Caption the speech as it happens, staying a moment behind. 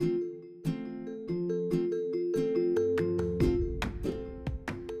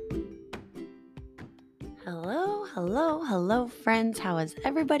Hello, friends. How is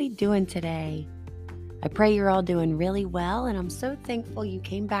everybody doing today? I pray you're all doing really well, and I'm so thankful you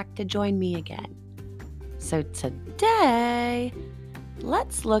came back to join me again. So, today,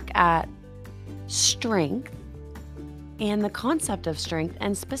 let's look at strength and the concept of strength,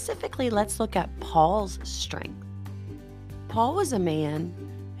 and specifically, let's look at Paul's strength. Paul was a man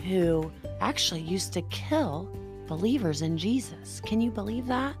who actually used to kill believers in Jesus. Can you believe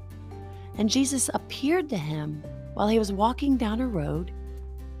that? And Jesus appeared to him while he was walking down a road,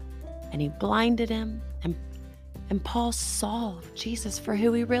 and he blinded him. And Paul saw Jesus for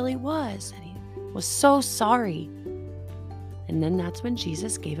who he really was, and he was so sorry. And then that's when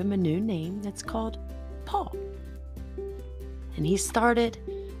Jesus gave him a new name that's called Paul. And he started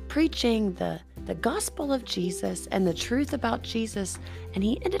preaching the gospel of Jesus and the truth about Jesus, and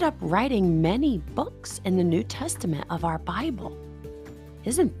he ended up writing many books in the New Testament of our Bible.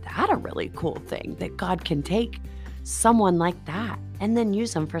 Isn't that a really cool thing that God can take someone like that and then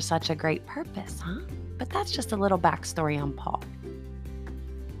use them for such a great purpose, huh? But that's just a little backstory on Paul.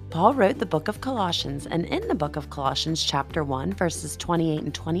 Paul wrote the book of Colossians, and in the book of Colossians, chapter 1, verses 28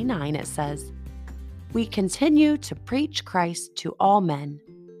 and 29, it says, "We continue to preach Christ to all men.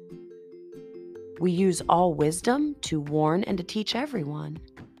 We use all wisdom to warn and to teach everyone.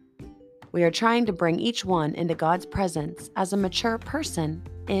 We are trying to bring each one into God's presence as a mature person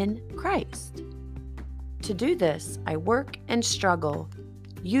in Christ. To do this, I work and struggle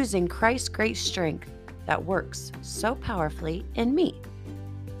using Christ's great strength that works so powerfully in me."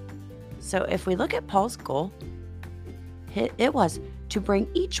 So if we look at Paul's goal, it was to bring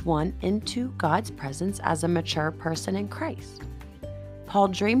each one into God's presence as a mature person in Christ. Paul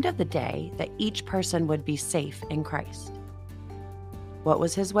dreamed of the day that each person would be safe in Christ. What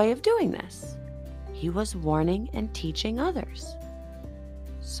was his way of doing this? He was warning and teaching others.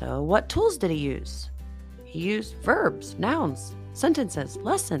 So what tools did he use? He used verbs, nouns, sentences,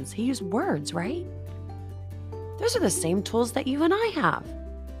 lessons. He used words, right? Those are the same tools that you and I have.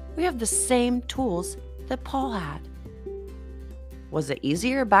 We have the same tools that Paul had. Was it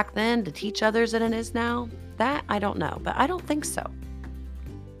easier back then to teach others than it is now? That I don't know, but I don't think so.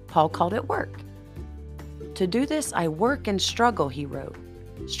 Paul called it work. To do this, I work and struggle, he wrote.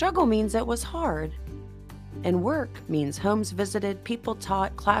 Struggle means it was hard. And work means homes visited, people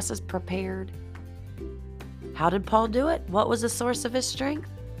taught, classes prepared. How did Paul do it? What was the source of his strength?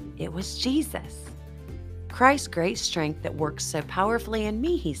 It was Jesus. Christ's great strength that works so powerfully in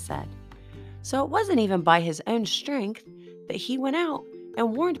me, he said. So it wasn't even by his own strength that he went out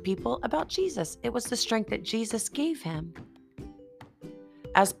and warned people about Jesus. It was the strength that Jesus gave him.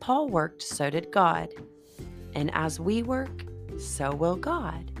 As Paul worked, so did God. And as we work, so will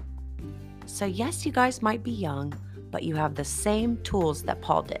God. So yes, you guys might be young, but you have the same tools that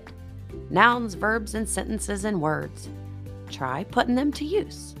Paul did. Nouns, verbs, and sentences and words. Try putting them to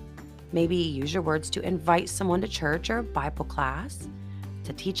use. Maybe use your words to invite someone to church or a Bible class,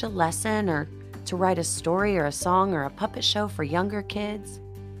 to teach a lesson, or to write a story or a song or a puppet show for younger kids.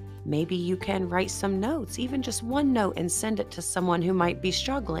 Maybe you can write some notes, even just one note, and send it to someone who might be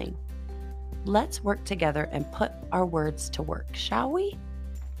struggling. Let's work together and put our words to work, shall we?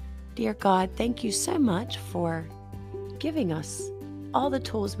 Dear God, thank you so much for giving us all the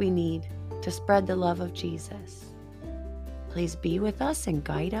tools we need to spread the love of Jesus. Please be with us and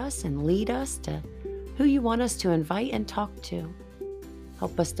guide us and lead us to who you want us to invite and talk to.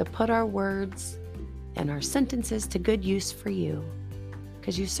 Help us to put our words and our sentences to good use for you,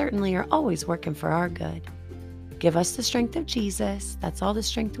 because you certainly are always working for our good. Give us the strength of Jesus. That's all the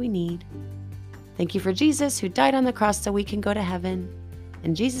strength we need. Thank you for Jesus, who died on the cross so we can go to heaven.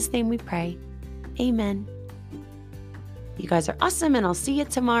 In Jesus' name we pray. Amen. You guys are awesome, and I'll see you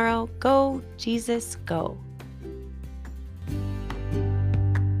tomorrow. Go, Jesus, go.